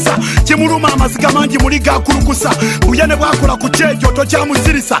egy'otigisa kimuluma amaziga mangi muli gakulukusa buye ne bwakola ku kyekyo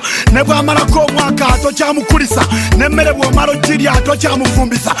tokyamuzirisa ne bwamalako omwaka tokyamukulisa n'emmere bw'omala ogirya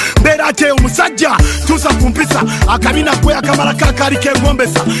tokyamufumbisa mbeera ate omusajja tuusa ku mpisa akabina gwe akamalako akaali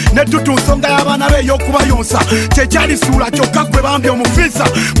kegombesa nettutu nsonga y'abaana be ey'okubayonsa kyekyalisuula kyokka gwe bambi omufiisa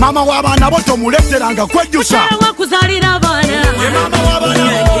maama w'abaana bo tomuletteranga kwejjusa mukyala wakuzaalira abaana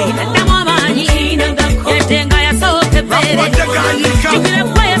addemu amaanyi yadde nga yasooka ebbeere kigira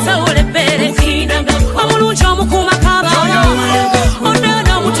kuba yasowola ebbeere omulungi omukuuma kaabawa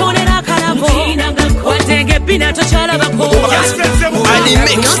onoono omutonera akalabo wadde ng'ebbina tokyalabako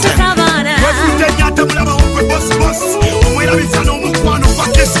yakuyonsesa abaana wefutenyata mulabawo gwe bosibosi omwerabisa n'omukwano gwa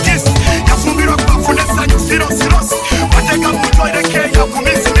kisikisi yafumbirwa kubafuna essanyu sirosirosi wateka muntu erekeeya ku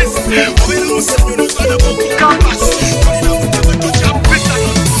misimisi obeera omusanyu n'ogalabokukambasi tolina mutego tokyapita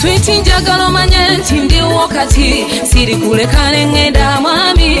switi njagala omanye nti ndiwo kati siri kuleka ne ŋŋenda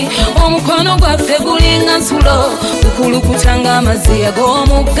mwami omukono gwaffe gulinga nsulo gukulukutanga amazzi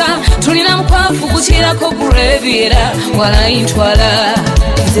ag'omugga tulina mukwafu gukirako kurebyera walayintwala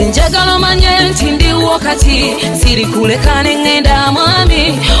nze njagala omanye nti ndiwo kati siri kuleka ne ŋŋenda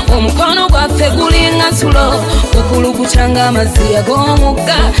mwami omukono gwaffe gulinga nsulo gukulukutanga amazzi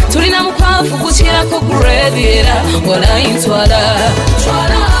ag'omugga tulina mukwafu gukirako kurebyera walayintwala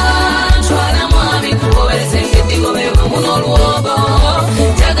twala mwami kubobereze ng'eddigoberwa munolwo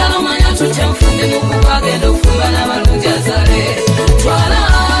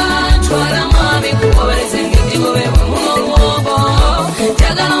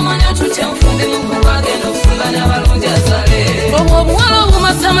njagala omanya tutya nfumbe mukubagenda ofumba n'abalungi azale obwo obuwala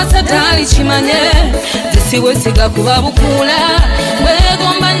obumasamasa ali kimanye zisiwesiga kuba bukuula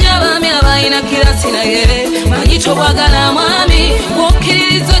bwegomba nnyo abaami abalina kirasi naye manyi tobwagala mwami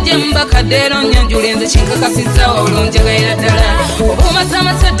wokkiririzo gye mbakaddeero nnyanjula nze kinkakasizza olunjagayira ddala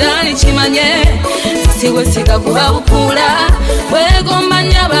obumasamasa ali kimanye zisiwesiga kuba bukuula bwegomba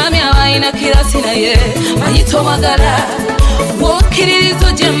nnyo abaami abalina kirasi naye manyi tobwagala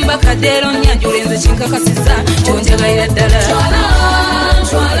wokkiririzo gye mbakaddeero nnyanjula nze kinkakasizza kyonjagayira ddala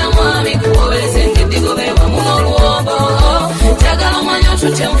twala mwami kuwobeze ngeddigoberwa muno olwombo njagala omanya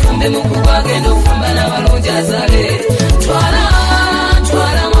otutya nfumbe mukubagenda ofumba n'abalungi azale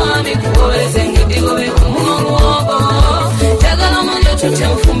twala mwami kuwobeze ngeddigoberwa muno olwombo njagala omanya otutya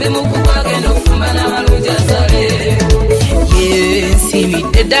nfumbe mukubagenda ofumba n'abalungi azale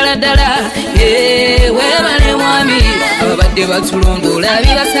nsimidde ddala weebale mwami ababadde batulondoola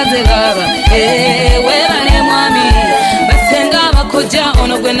bibasaze baaba weebale mwami basenga abakojja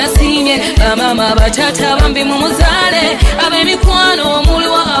ono gwe nasiimye bamaama abataata bambi mu muzaale ab'emikwano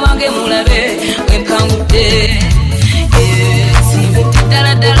omuliwa abange mulabe wempangudde nsimidde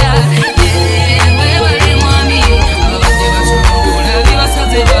ddala weebale mwami ababadde batulondoola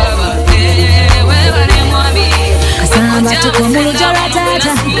bibasaze baaba weebale mwami kasamba tukomulujo lwa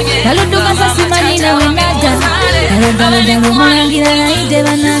taata naludduka sasimanyi nawe nadda nalogalagala omulangira nayidde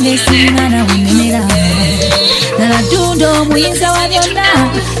bannange esinga nawe nemera naladunda omuyinza wa byonna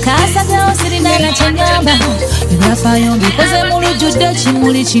kasazewo sirina nakyenyamba ebyafaayo mbikoze mu lujjudde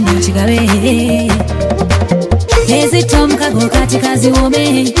kimuli kino kigabe ezita omukago kati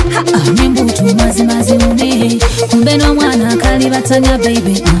kaziwome nembuutu mazimazi wone kumbe n'omwana akalibatanya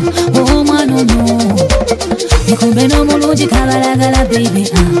beibe omwana ono kumbe n'omulungi kabalagala beibe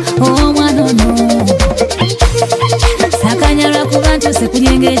omwana ono sakanya lwakuba ntuse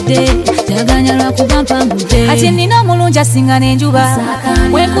kunyengedde jaganya lwakuba mpangudde kati nina omulungi asinga n'enjuba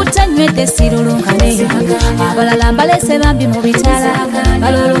wekutta nywedde sirulunkane abalala mbalese bambi mu bitala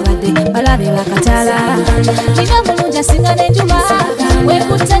balolobadde balabe bakatala nina omulungi asinga n'enjuba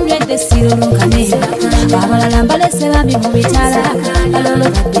wekutta nywedde sirulunkane abalala mbalese bambi mu bitala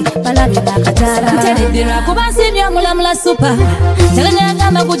balolobadde balabe bakatala nteredde lwakuba nsimbye omulamula supa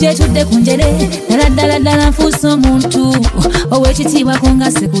jalanyagamba gujetudde ku njere naladdaladdala nfuusa omuntu ow'ekitiibwa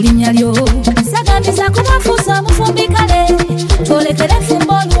kungase ku linnya lyo sagambiza kuba nfuusa omufumbi kale twolekere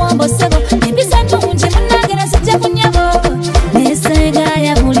enfumba oluwombo ssebo empisa ennungi munnange nazijja ku nnyabo nesenga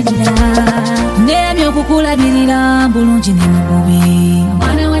yabulirira neemye okukulabirira bulungi ne mububi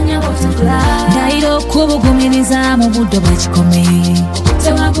omwana wa nnyabo tutula ndayira okubugumiriza mu buddo bw'ekikome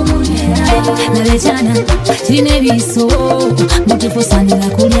nalekyana kirina ebiso mutufusanira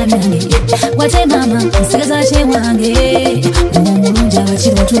kulya byange wate mama nsigeza kyewange omulungi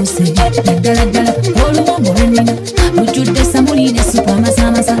abakiro tuuse naddaladdala oluwombo lwenina lujjudde samuli ne supa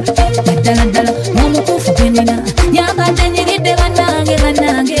amasamasa naddaladdala omukuufu gwenina nyambadde nyiridde bannange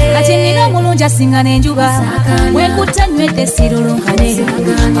kati nina omulungi asinga n'enjuba wekutta nywedde sirulunkane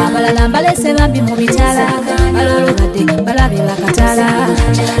abalala mbalese bambi mu bitala balolobadde balabe bakatala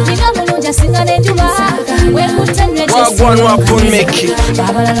nina omulungi asinga n'enjuba wekutta nywedde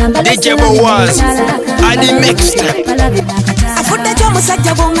DJ Boaz, Ali Mixed. afudde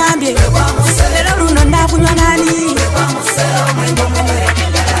ky'omusajja gw'oŋŋambye era luno ndaakunywa nani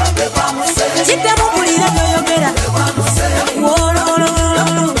kiddemu mpulire byoyogera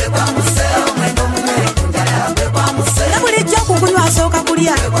ne bulijjo okukunywa asooka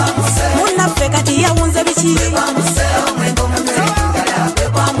kulya munnaffe kati yawunze biki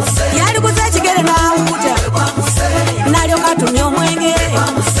yalikuza ekigere n'awuuta nalyoka atumya omwenge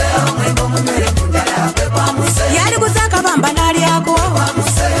yalikuza akabamba n'alyako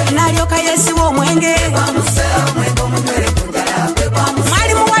nalyoka yesiwa omwenge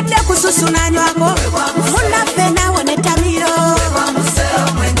mwali muwadde kususu nanywako munnaffe naawe nettamiro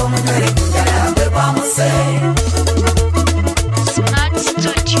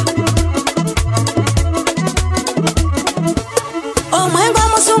omwenge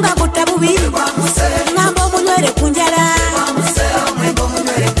omusunga kutta bubi ngamba omunywere ku njala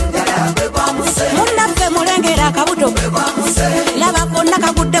munnaffe mulengera akabuto laba konna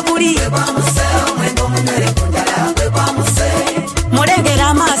kagudde buli mulengera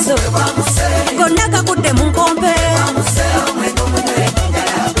amaaso gonna gagudde mu nkompe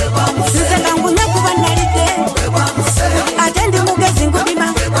nze kangunya kuba nalidde ate ndi mugezi ngubima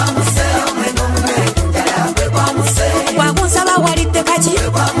wakunsaba walidde kaki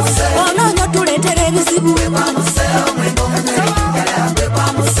onoonyo tuleetera ebizibu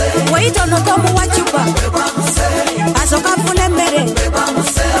weyitono tomuwa cupa asooka afuna emmere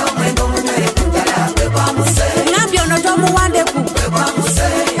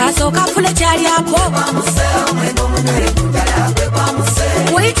asooka afune kyalyako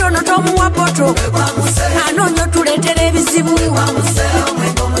weyitono tomuwa poto anoonya otuleetera ebizibu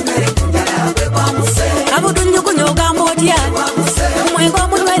abutunyukunya ogamba otya omwenge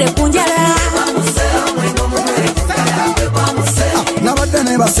omunywere ku njala nabadde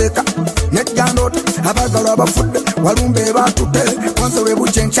ne baseka nejjandota abagalwa bafudde walumbe batute kwansobe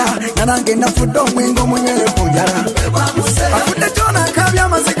bucenkya nanange nafudde omwenge omunywere ku njala afudde kyona akabya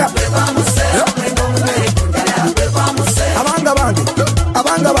amazika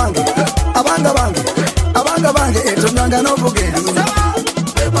abanga bange etondanga n'obugendi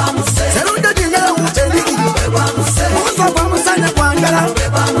serudde jinjala wuteniki muza kwa musanya kwa njala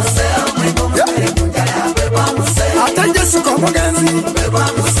ate nje siko omugenzi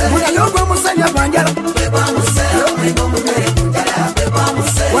munayo gwe musanya kwa njala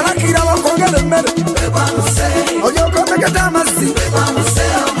walakira bakongera emmere olyokomegeta amazzi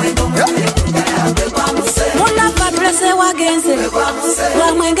munafa tulese wagenze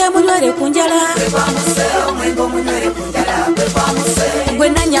lwamwenge munywere ku njala gwe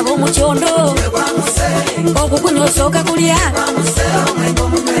nanyaba omukyondo okukunya osooka kulya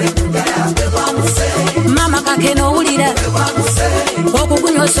mama kakeno owulira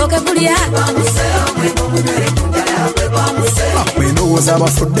okukunya osooke kulya bwendowooza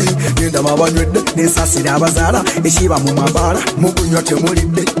abafudde nendaba abanywedde nensasira abazaala ekiba mu mabaala mukunywa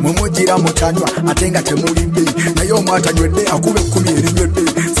temulidde mumugira mutanywa ate nga temulidde naye omwatanywedde akuba 10 erinywedde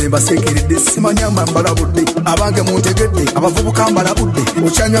zembasekeredde simanyamba mbalabudde abange muntegedde abavubuka mbalabudde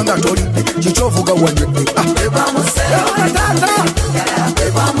okyanywa nga tolidde kikyovuga wanywedde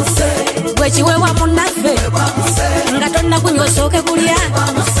gwe kiwewa munnaffe nga tonnakunywa osooke kulya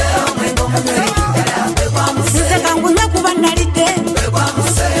nze kangunywa kuba nalidde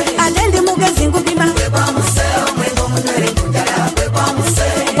ate ndi mugezi nkupima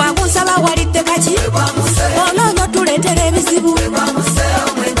bwakunsaba walidde kaki onoonya otuleetera ebizibu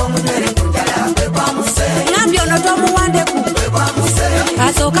ngambye ono tomuwandeku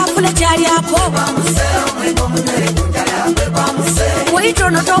asooka afune kyalyako weyita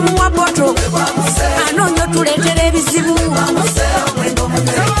ono tomuwa poto anoonya otuleetera ebizibu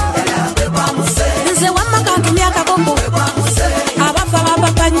nze wamma kantumya akabongo abafa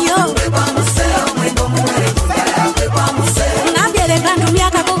bapapa nnyo ngambye leka ntumya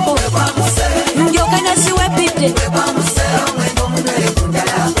akabongo ndyokanya siwebidde